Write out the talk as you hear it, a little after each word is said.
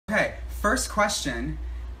First question.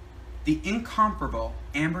 The incomparable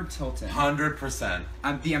Amber Tilton. 100%.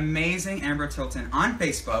 The amazing Amber Tilton on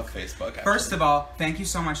Facebook. Of Facebook, actually. First of all, thank you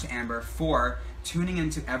so much to Amber for tuning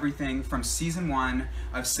into everything from season 1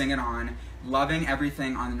 of Sing It On, loving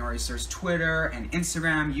everything on the Nor'easters Twitter and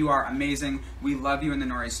Instagram. You are amazing. We love you in the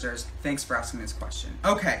Nor'easters. Thanks for asking this question.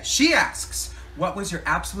 Okay, she asks, what was your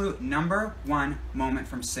absolute #1 moment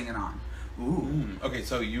from Sing It On? Ooh. Okay,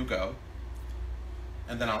 so you go,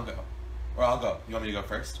 and then I'll go. Or I'll go. You want me to go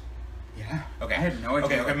first? Yeah. Okay. I had no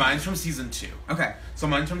idea. Okay, mine's from season 2. Okay. So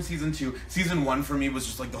mine's from season 2. Season 1 for me was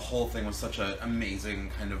just like the whole thing was such an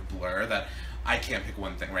amazing kind of blur that I can't pick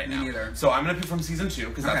one thing right now. Me neither. So I'm going to pick from season 2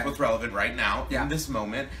 because that's what's relevant right now. Yeah. In this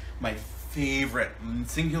moment, my favorite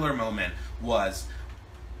singular moment was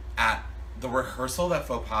at the rehearsal that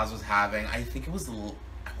Faux Pas was having. I think it was, I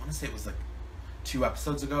want to say it was like 2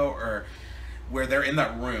 episodes ago, or where they're in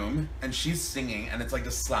that room and she's singing and it's like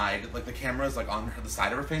the side, like the camera is like on her, the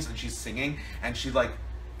side of her face, and she's singing and she like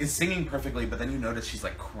is singing perfectly, but then you notice she's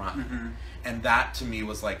like crying. And that to me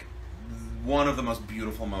was like one of the most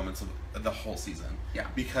beautiful moments of the whole season. Yeah.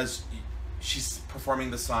 Because she's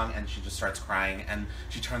performing the song and she just starts crying and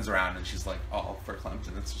she turns around and she's like all verklempt,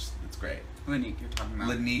 and it's just, it's great. Lanique, you're talking about.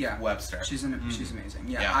 Lanique Webster. She's amazing.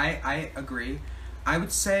 Yeah, Yeah. I agree. I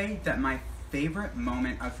would say that my favorite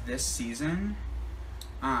moment of this season,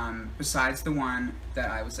 besides the one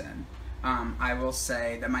that I was in, I will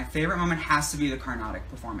say that my favorite moment has to be the Carnatic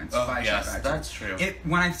performance by yes, Shaka. that's true.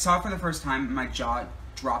 When I saw it for the first time, my jaw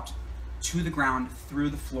dropped to the ground, through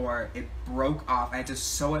the floor. It broke off. I had to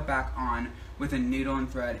sew it back on with a needle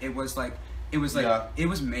and thread. It was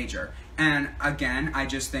major. And again, I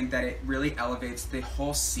just think that it really elevates the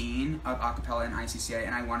whole scene of acapella and ICCA,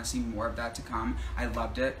 and I want to see more of that to come. I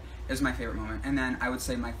loved it. It was my favorite moment. And then I would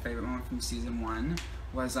say my favorite moment from season 1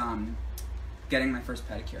 was getting my first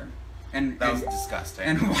pedicure. And that was disgusting.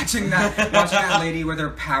 And watching that lady with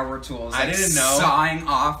her power tools, like, I didn't know, sawing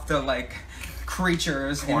off the like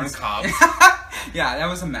creatures, corn cobs. Yeah, that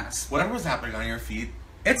was a mess. Whatever was happening on your feet,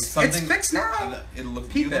 it's fixed now. It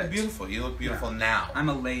looked You look beautiful. You look beautiful now. I'm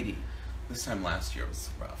a lady. This time last year was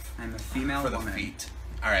rough. I'm a female for woman. the feet.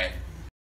 All right.